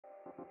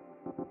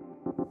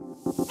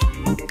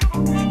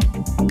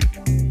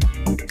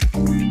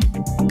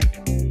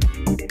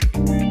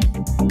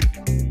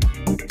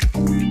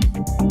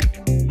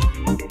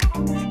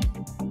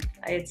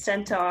I had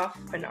sent off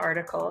an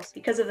article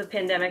because of the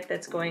pandemic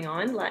that's going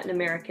on. Latin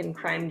American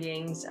crime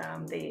gangs,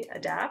 they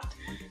adapt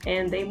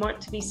and they want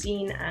to be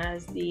seen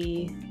as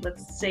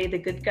let's say, the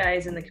good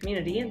guys in the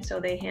community. And so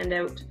they hand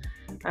out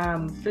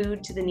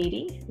food to the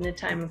needy in a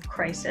time of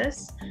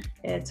crisis.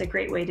 It's a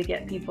great way to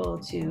get people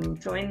to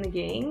join the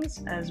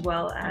gangs, as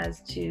well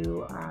as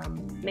to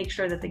make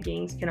sure that the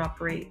gangs can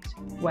operate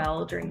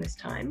well during this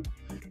time.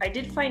 I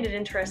did find it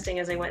interesting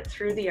as I went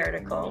through the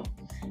article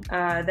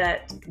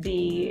that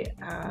the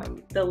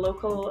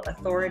local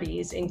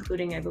authorities,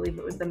 including, I believe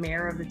it was the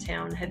mayor of the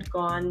town, had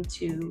gone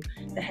to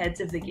the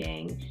heads of the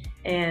gang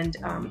and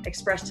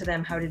expressed to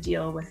them how to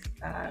deal with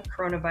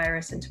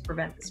coronavirus and to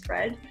prevent the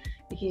spread.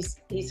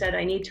 He said,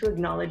 "I need to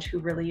acknowledge who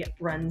really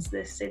runs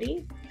this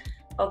city.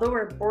 Although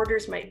our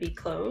borders might be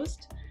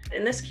closed,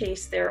 in this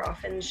case, they're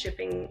often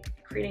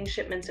creating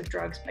shipments of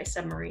drugs by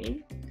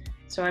submarine.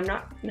 So I'm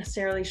not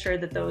necessarily sure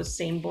that those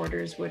same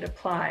borders would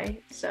apply."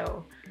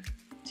 So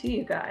to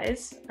you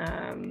guys,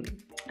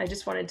 I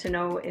just wanted to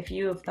know if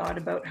you have thought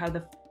about how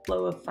the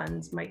flow of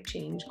funds might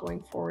change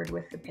going forward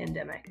with the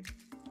pandemic.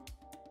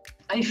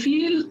 I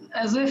feel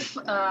as if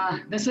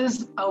this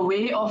is a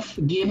way of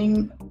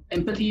gaining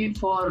empathy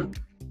for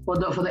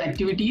the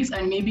activities,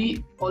 and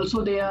maybe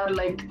also they are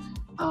like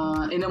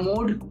in a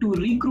mode to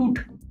recruit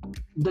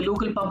the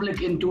local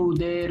public into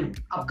their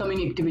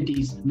upcoming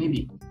activities.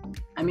 Maybe,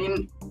 I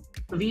mean,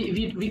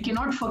 we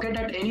cannot forget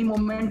at any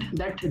moment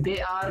that they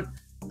are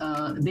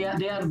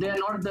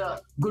not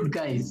the good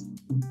guys,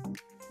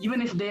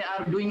 even if they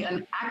are doing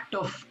an act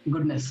of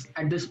goodness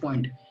at this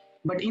point.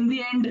 But in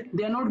the end,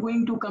 they are not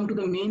going to come to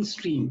the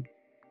mainstream.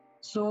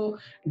 So,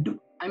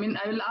 I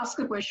will ask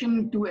a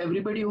question to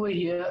everybody over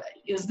here.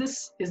 Is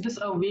this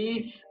a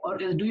way, or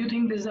do you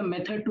think this is a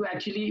method to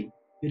actually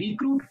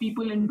recruit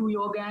people into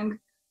your gang,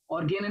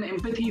 or gain an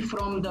empathy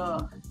from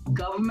the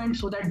government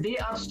so that they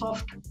are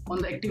soft on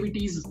the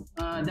activities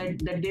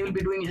that they will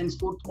be doing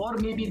henceforth? Or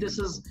maybe this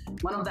is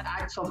one of the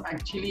acts of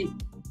actually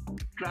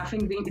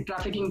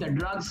trafficking the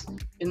drugs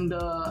in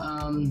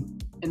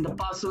the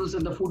parcels,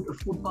 in the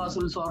food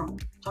parcels or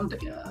something.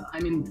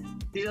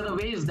 These are the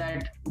ways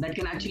that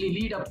can actually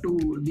lead up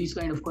to these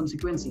kind of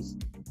consequences.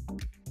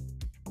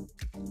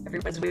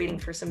 Everyone's waiting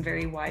for some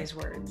very wise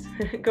words.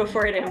 Go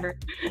for it, Amber.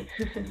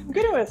 I'm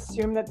going to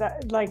assume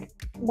that like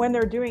when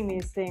they're doing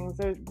these things,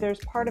 there's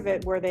part of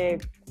it where they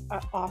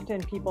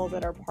often people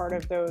that are part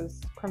of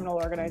those criminal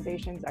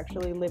organizations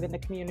actually live in the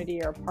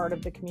community or are part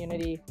of the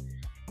community.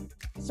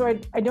 So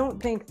I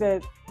don't think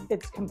that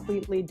it's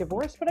completely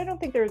divorced, but I don't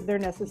think they're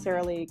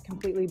necessarily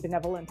completely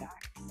benevolent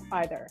acts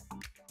either.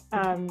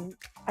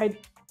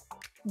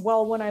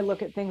 When I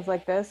look at things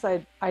like this,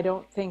 I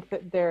don't think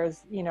that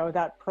there's,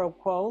 that pro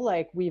quo,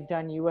 like we've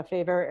done you a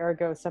favor,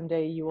 ergo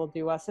someday you will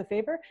do us a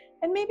favor.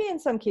 And maybe in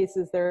some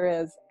cases there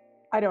is,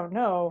 I don't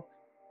know.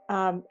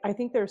 I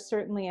think there's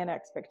certainly an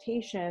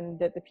expectation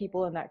that the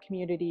people in that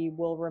community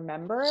will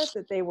remember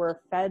that they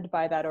were fed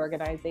by that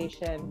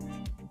organization.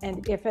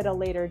 And if at a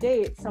later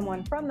date,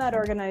 someone from that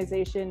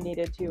organization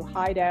needed to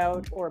hide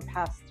out or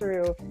pass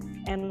through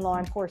and law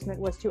enforcement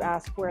was to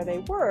ask where they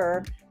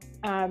were,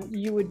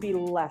 you would be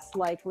less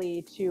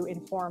likely to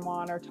inform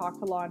on or talk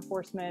to law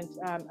enforcement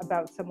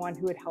about someone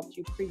who had helped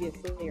you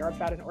previously or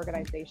about an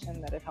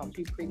organization that had helped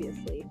you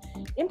previously,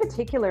 in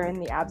particular in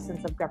the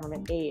absence of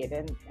government aid.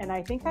 And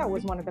I think that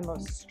was one of the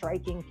most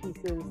striking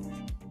pieces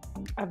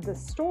of the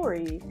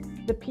story.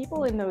 The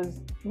people in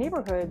those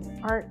neighborhoods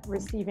aren't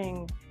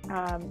receiving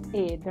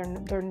aid.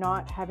 They're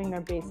not having their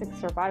basic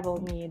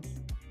survival needs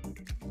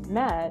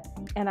met.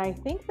 And I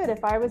think that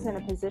if I was in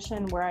a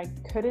position where I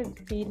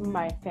couldn't feed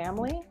my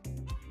family,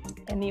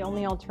 and the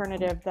only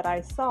alternative that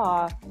I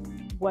saw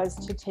was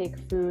to take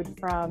food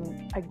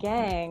from a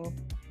gang,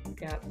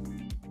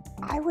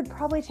 I would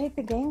probably take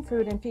the gang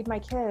food and feed my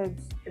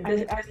kids.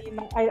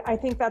 I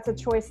think that's a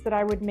choice that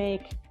I would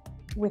make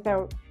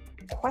without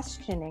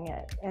questioning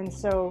it. And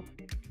so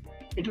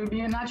it would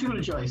be a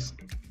natural choice.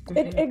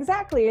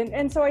 Exactly.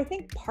 And so I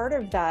think part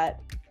of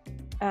that,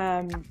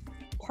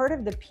 part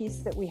of the piece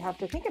that we have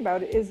to think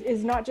about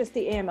is not just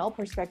the AML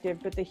perspective,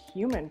 but the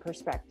human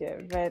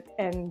perspective.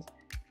 And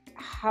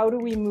how do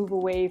we move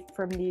away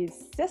from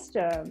these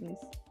systems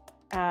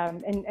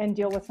and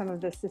deal with some of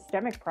the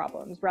systemic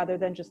problems rather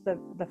than just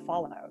the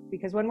fallout?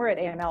 Because when we're at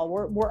AML,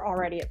 we're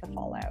already at the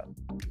fallout.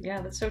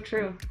 Yeah, that's so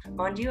true.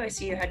 Manju, I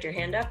see you had your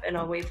hand up, and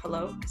I'll wave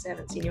hello because I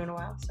haven't seen you in a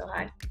while. So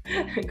hi,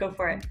 go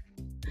for it.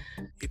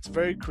 It's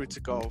very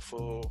critical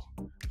for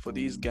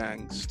these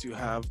gangs to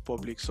have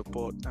public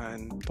support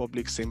and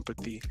public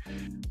sympathy,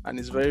 and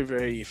it's very,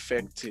 very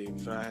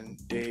effective. And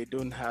they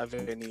don't have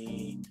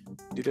any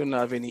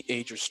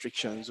age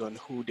restrictions on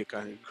who they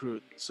can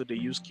recruit, so they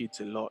use kids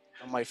a lot.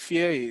 My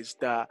fear is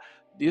that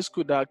this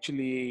could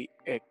actually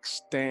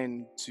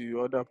extend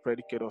to other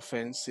predicate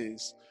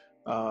offenses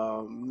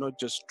not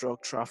just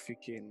drug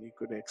trafficking, it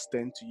could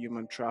extend to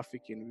human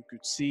trafficking. We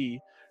could see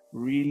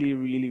really,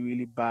 really,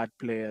 really bad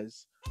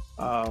players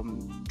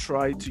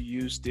try to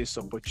use this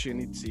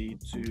opportunity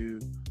to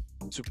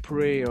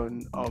prey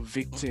on our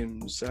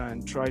victims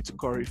and try to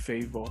curry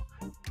favor.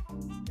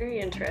 Very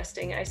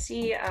interesting. I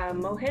see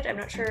Mohit. I'm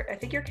not sure. I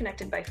think you're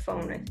connected by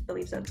phone. I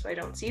believe that's why I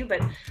don't see you,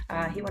 but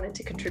he wanted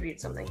to contribute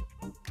something.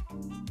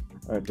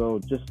 All right, so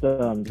just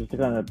to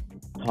kind of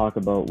talk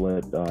about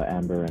what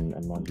Amber and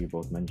Manju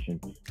both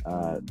mentioned,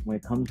 when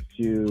it comes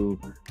to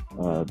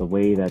the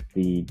way that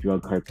the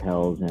drug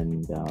cartels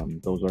and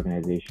those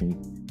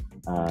organizations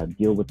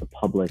deal with the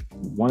public,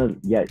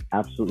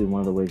 absolutely one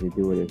of the ways they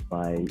do it is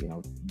by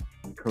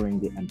incurring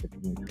the empathy,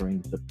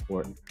 incurring the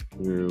support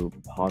through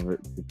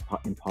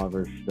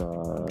impoverished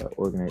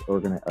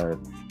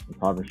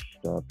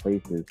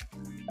places.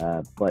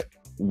 But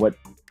what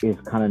is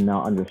kind of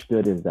not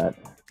understood is that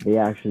they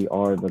actually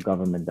are the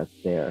government that's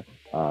there.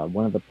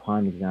 One of the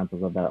prime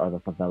examples of that are the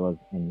favelas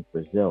in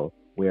Brazil,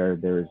 where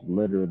there is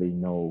literally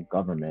no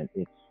government.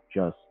 It's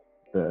just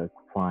the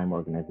crime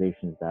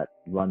organizations that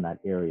run that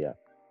area.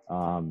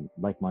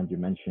 Like Manju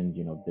mentioned,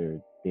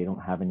 they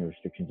don't have any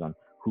restrictions on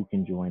who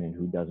can join and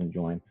who doesn't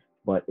join.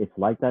 But it's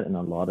like that in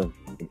a lot of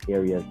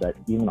areas that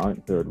even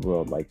aren't third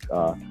world, like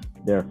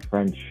there are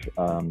French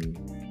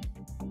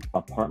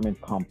apartment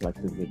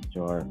complexes which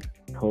are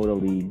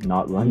totally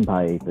not run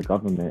by the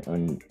government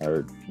and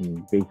are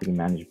basically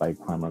managed by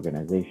crime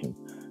organizations.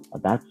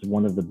 That's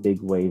one of the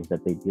big ways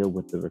that they deal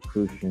with the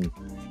recruitment,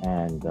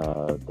 and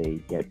they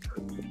get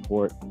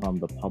support from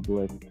the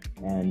public.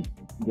 And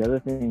the other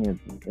thing is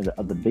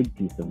the big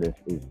piece of this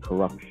is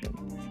corruption.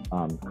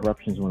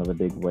 Corruption is one of the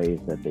big ways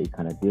that they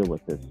kind of deal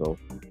with this. So,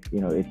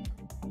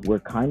 we're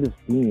kind of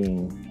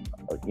seeing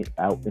it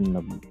out in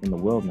the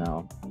world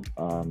now.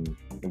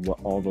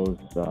 What all those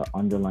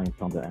underlying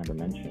things that Amber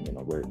mentioned,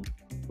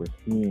 we're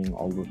seeing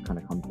all those kind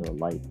of come to the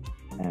light.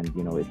 And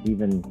it's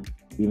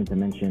even to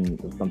mention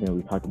something that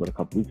we talked about a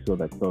couple weeks ago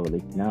that still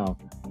relates now.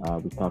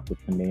 We talked with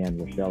Samaya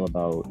and Rochelle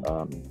about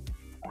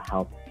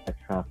how sex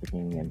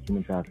trafficking and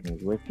human trafficking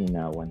is working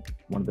now, when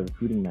one of the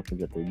recruiting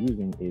methods that they're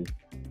using is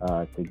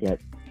to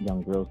get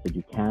young girls to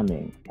do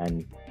camming,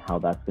 and how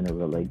that's going to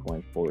relate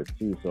going forward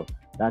too. So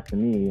that, to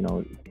me,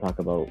 to talk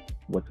about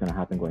what's going to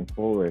happen going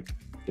forward,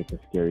 it's a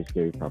scary,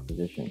 scary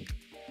proposition.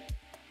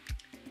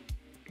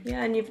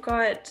 Yeah, and you've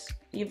got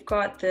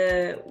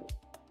the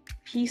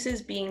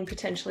pieces being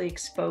potentially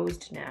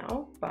exposed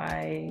now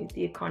by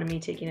the economy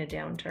taking a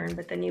downturn,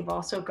 but then you've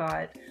also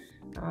got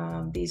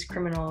these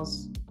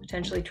criminals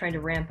potentially trying to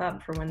ramp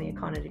up for when the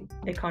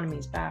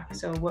economy's back.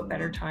 So what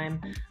better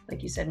time,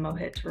 like you said,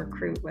 Mohit, to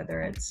recruit,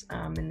 whether it's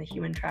in the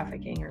human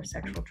trafficking or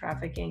sexual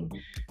trafficking,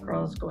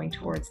 girls going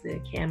towards the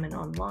cam and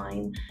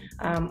online,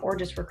 or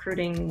just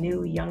recruiting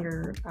new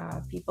younger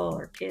people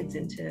or kids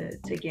into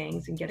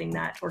gangs and getting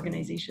that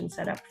organization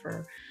set up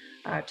for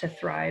to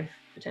thrive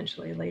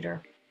potentially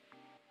later.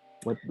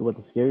 What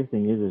the scary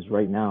thing is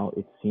right now,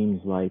 it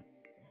seems like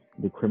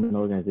the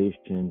criminal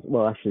organizations,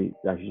 I should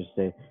just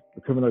say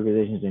the criminal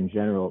organizations in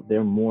general,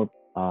 they're more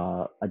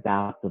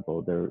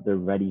adaptable. They're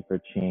ready for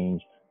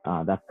change.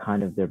 That's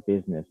kind of their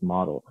business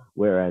model.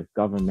 Whereas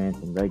government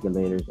and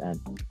regulators and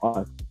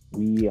us,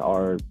 we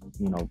are,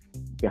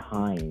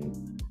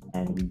 behind,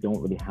 and we don't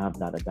really have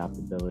that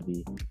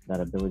adaptability, that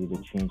ability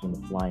to change on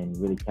the fly and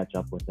really catch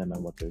up with them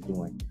and what they're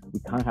doing. We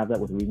kind of have that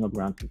with reasonable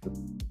grounds to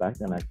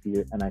suspect, and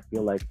I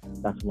feel like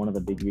that's one of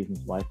the big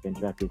reasons why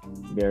FinTrack is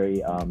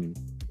very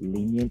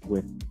lenient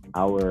with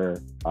our,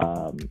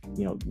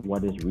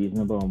 what is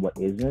reasonable and what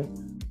isn't.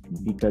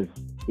 Because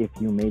if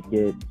you make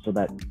it so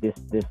that this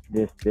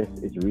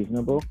is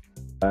reasonable,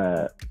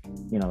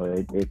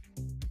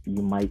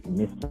 you might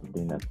miss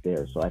something that's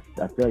there. So I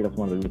feel like that's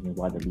one of the reasons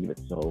why they leave it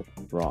so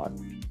broad.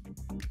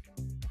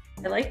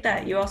 I like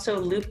that. You also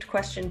looped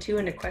question 2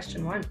 into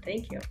question 1.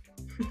 Thank you.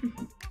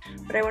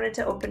 But I wanted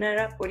to open it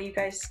up. What do you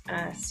guys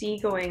see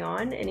going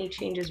on? Any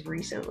changes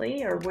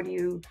recently, or what are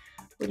you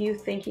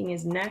thinking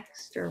is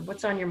next, or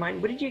what's on your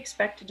mind? What did you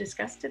expect to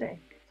discuss today?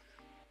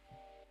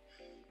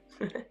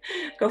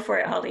 Go for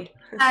it, Holly.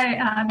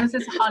 Hi, this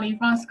is Holly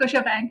from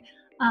Scotiabank.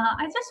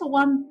 I just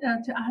want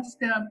to ask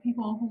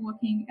people who work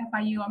in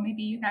FIU, or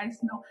maybe you guys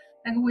know,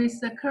 like with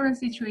the current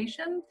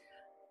situation,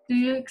 do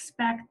you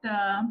expect,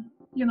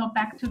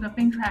 back to the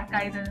FinTrack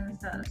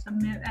guidance,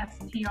 submit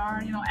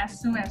STR, as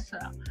soon as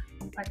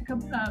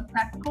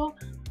practical?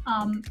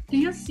 Do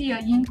you see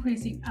an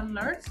increase in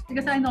alerts?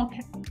 Because I know,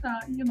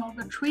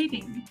 the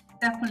trading,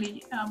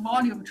 definitely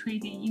volume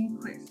trading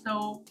increase.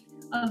 So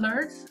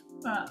alerts,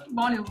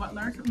 volume of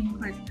alerts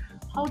increase.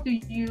 How do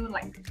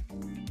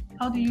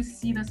you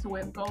see this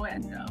will go,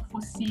 and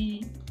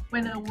foresee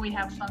whether we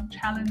have some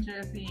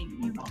challenges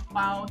in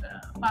filed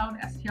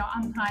STR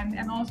on time,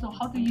 and also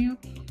how do you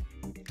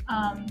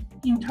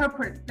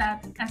interpret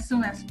that as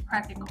soon as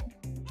practical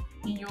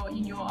in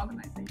your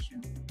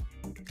organization?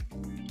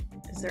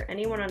 Is there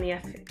anyone on the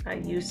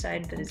FIU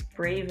side that is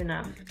brave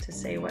enough to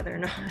say whether or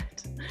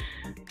not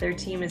their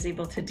team is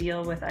able to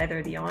deal with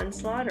either the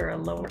onslaught or a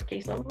lower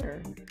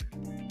caseload?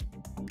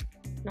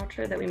 Not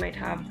sure that we might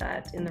have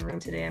that in the room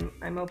today.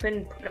 I'm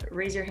open.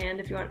 Raise your hand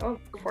if you want. Oh,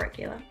 go for it,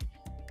 Kayla.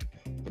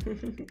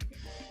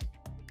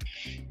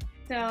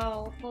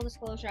 So, full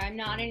disclosure, I'm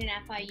not in an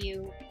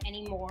FIU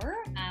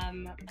anymore,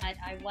 but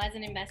I was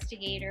an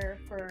investigator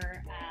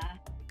for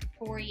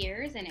 4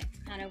 years, and it's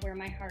kind of where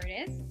my heart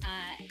is.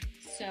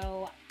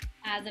 So,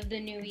 as of the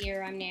new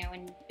year, I'm now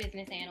a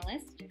business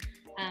analyst.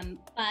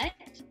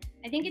 But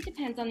I think it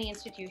depends on the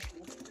institution.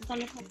 It's on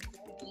the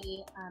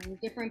technology.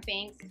 Different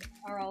banks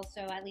are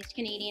also, at least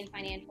Canadian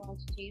financial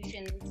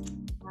institutions,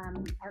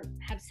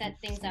 have set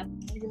things up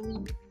really,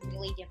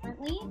 really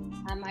differently.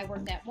 I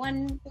worked at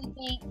one big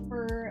bank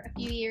for a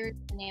few years,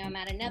 and now I'm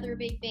at another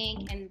big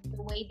bank, and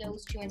the way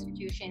those two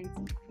institutions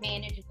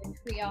manage the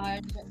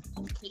triage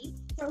case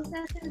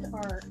processes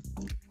are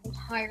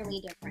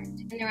entirely different,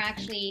 and they're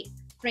actually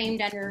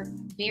framed under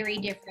very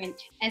different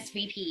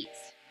SVPs.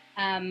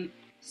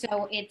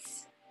 So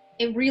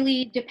it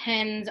really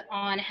depends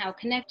on how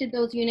connected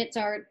those units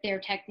are,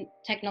 their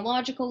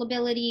technological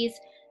abilities,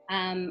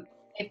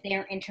 if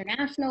they're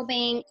international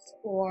banks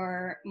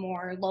or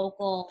more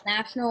local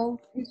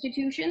national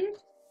institutions.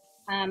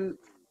 I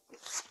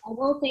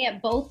will say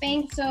at both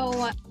banks,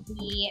 so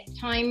the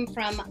time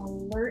from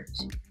alert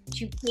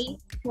to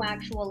case to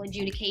actual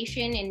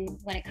adjudication, and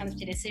when it comes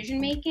to decision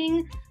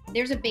making,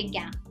 there's a big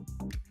gap.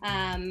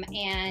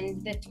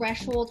 And the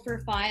threshold for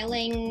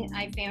filing,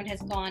 I found,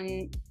 has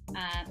gone,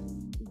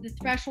 the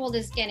threshold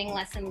is getting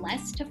less and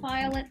less to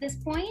file at this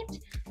point.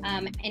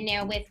 And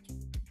now with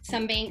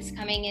some banks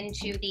coming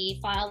into the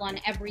file on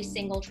every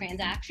single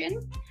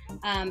transaction,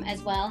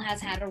 as well,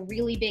 has had a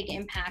really big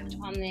impact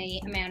on the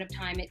amount of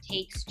time it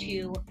takes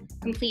to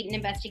complete an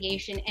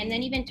investigation and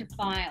then even to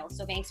file.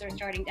 So banks are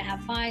starting to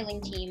have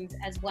filing teams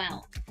as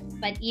well.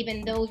 But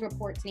even those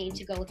reports need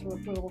to go through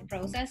approval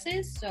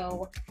processes.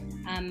 So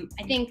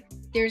I think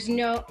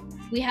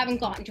we haven't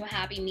gotten to a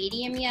happy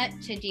medium yet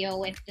to deal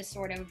with the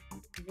sort of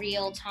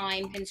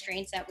real-time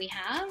constraints that we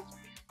have,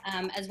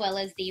 as well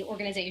as the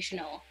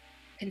organizational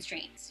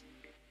constraints.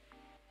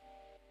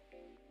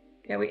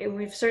 Yeah,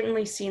 we've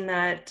certainly seen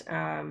that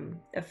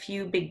a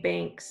few big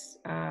banks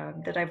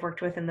that I've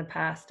worked with in the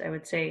past, I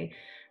would say,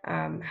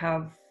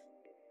 have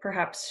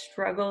perhaps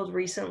struggled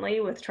recently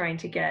with trying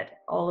to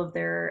get all of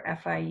their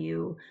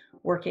FIU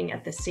working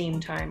at the same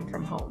time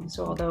from home.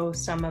 So although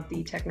some of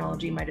the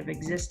technology might have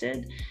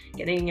existed,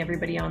 getting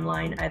everybody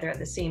online either at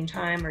the same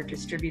time or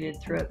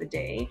distributed throughout the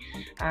day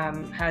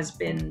has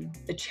been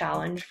the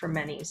challenge for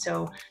many.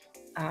 So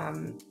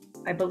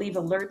I believe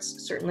alerts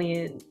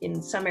certainly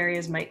in some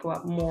areas might go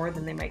up more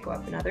than they might go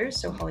up in others.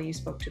 So Holly, you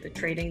spoke to the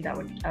trading, that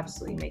would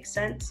absolutely make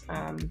sense.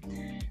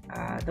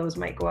 Those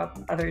might go up,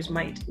 others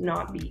might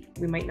not be.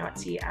 We might not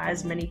see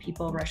as many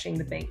people rushing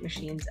the bank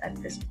machines at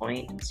this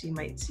point. So you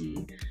might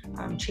see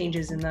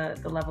changes in the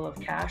level of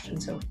cash,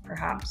 and so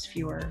perhaps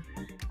fewer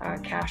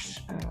cash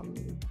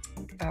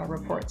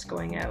reports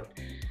going out.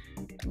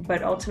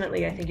 But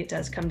ultimately, I think it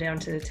does come down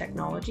to the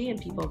technology and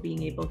people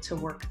being able to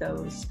work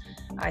those.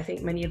 I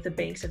think many of the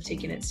banks have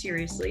taken it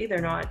seriously.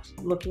 They're not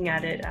looking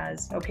at it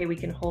as, okay, we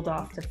can hold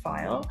off to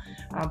file,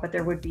 but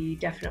there would be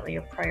definitely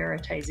a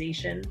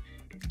prioritization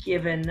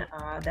given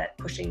that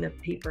pushing the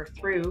paper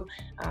through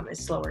is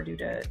slower due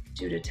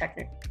to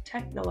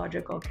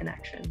technological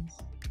connections.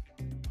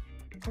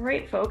 All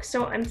right, folks,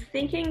 so I'm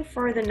thinking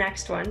for the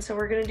next one, so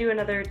we're going to do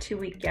another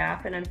 2-week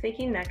gap, and I'm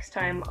thinking next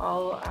time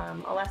I'll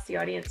ask the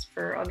audience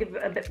I'll give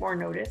a bit more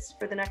notice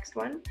for the next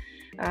one.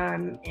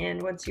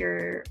 And once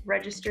you're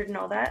registered and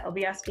all that, I'll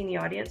be asking the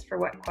audience for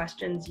what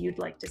questions you'd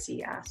like to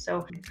see asked.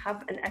 So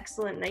have an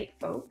excellent night,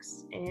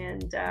 folks,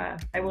 and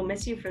I will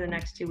miss you for the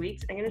next 2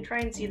 weeks. I'm going to try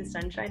and see the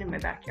sunshine in my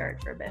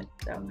backyard for a bit.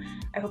 So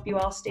I hope you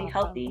all stay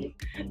healthy.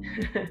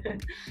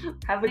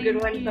 Have a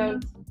good one,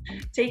 folks.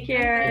 Take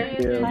care.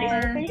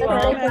 Thank you.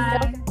 Bye.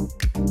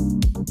 Bye.